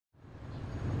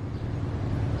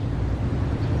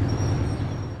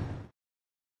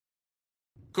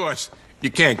Of course,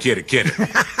 you can't kid a kid.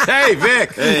 Hey,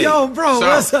 Vic. Hey. Yo, bro,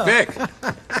 what's up? Vic,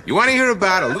 you want to hear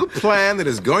about a little plan that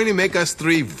is going to make us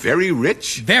three very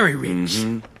rich? Very rich.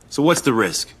 So what's the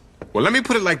risk? Well, let me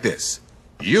put it like this.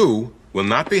 You will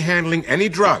not be handling any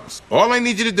drugs. All I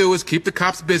need you to do is keep the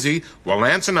cops busy while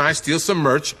Lance and I steal some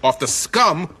merch off the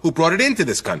scum who brought it into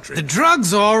this country. The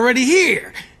drugs are already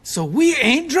here, so we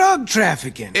ain't drug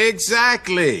trafficking.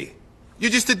 Exactly.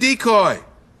 You're just a decoy.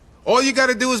 All you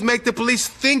gotta do is make the police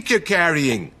think you're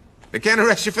carrying. They can't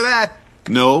arrest you for that.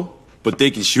 No, but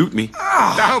they can shoot me.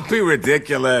 Oh. Don't be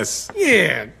ridiculous.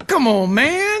 Yeah, come on,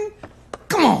 man.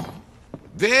 Come on.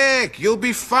 Vic, you'll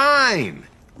be fine.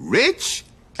 Rich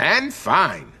and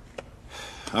fine.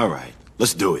 All right,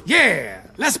 let's do it. Yeah,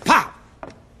 let's pop.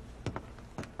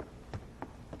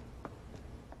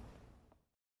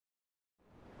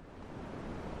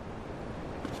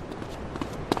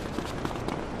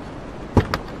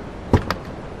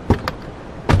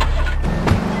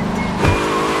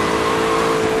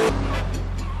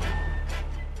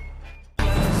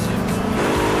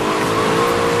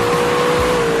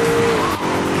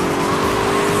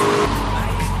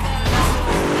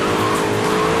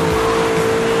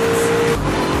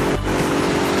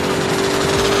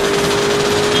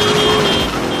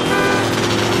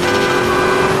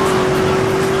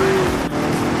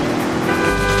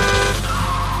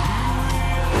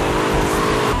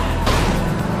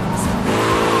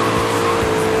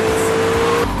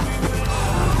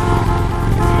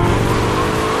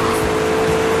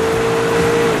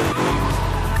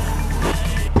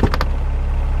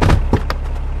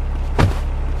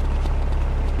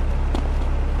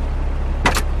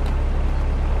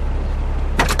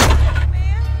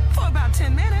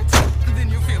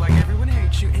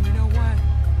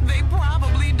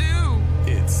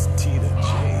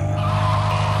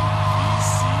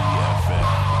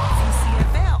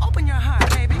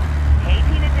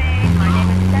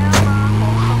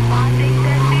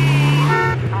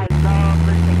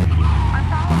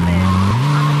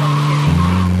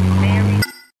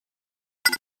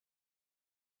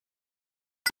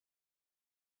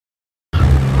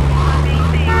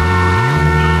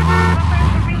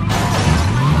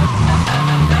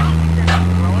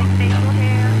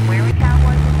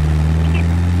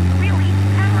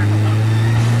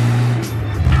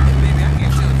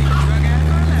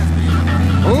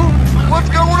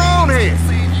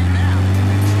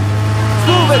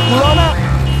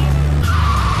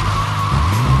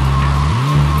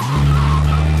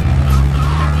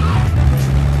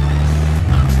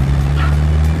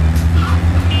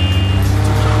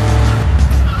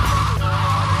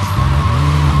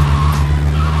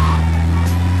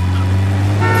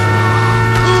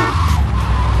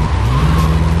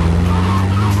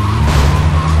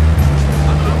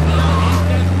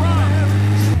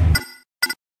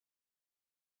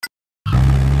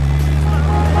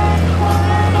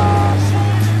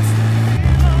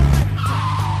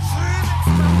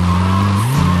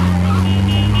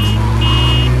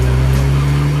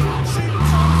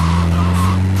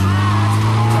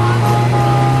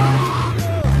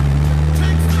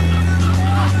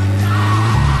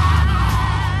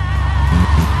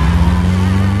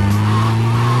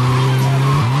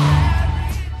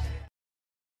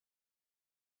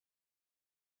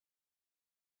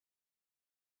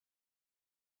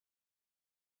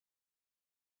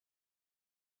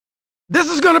 This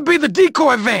is gonna be the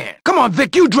decoy van. Come on,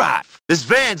 Vic, you drive. This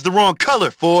van's the wrong color,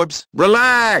 Forbes.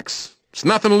 Relax. It's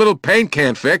nothing a little paint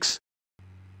can't fix.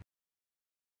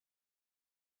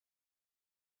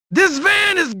 This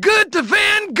van is good to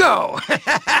Van Gogh.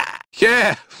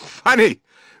 Yeah, funny.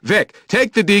 Vic,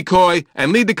 take the decoy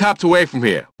and lead the cops away from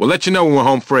here. We'll let you know when we're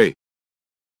home free.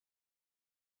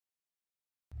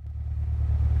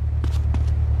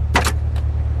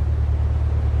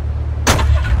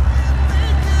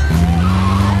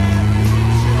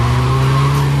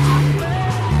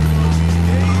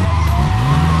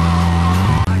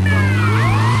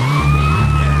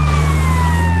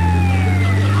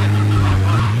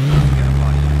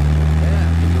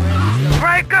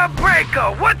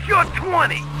 Breaker, what's your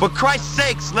 20? For Christ's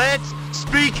sakes, Lance,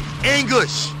 speak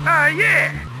English.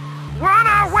 Yeah. We're on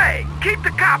our way. Keep the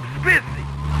cops busy.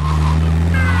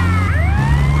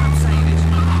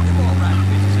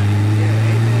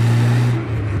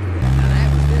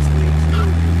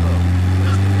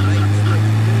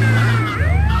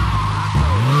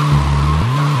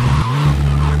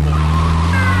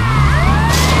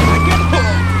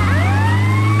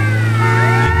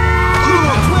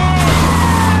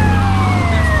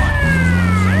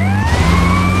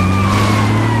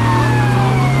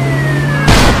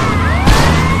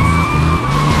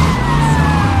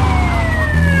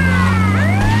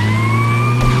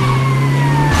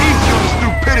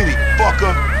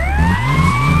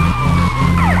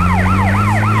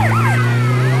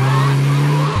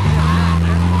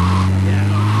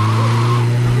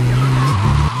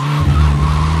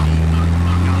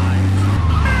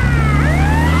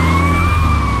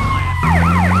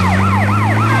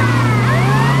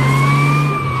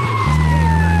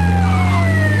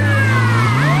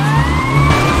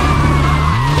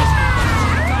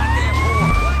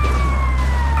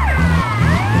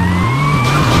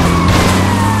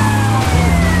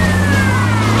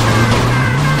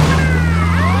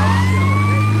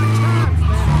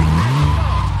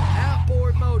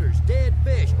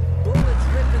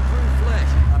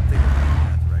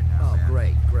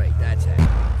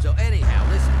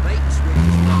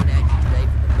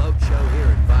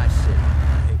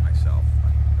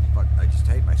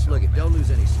 Don't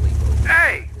lose any sleep over it.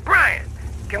 Hey, Brian,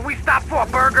 can we stop for a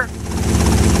burger?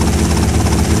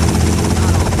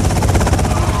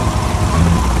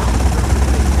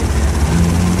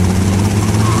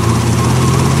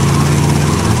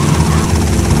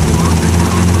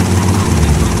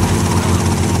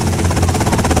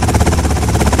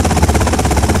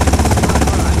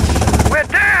 We're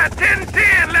down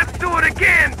 10-10. Let's do it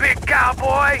again, big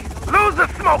cowboy. Lose a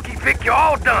smoky, Vic, you're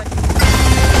all done.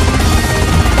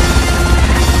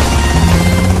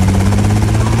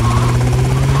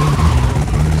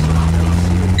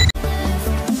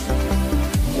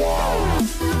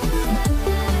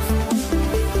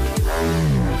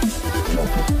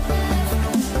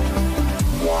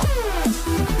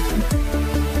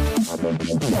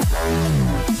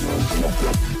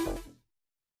 Yeah.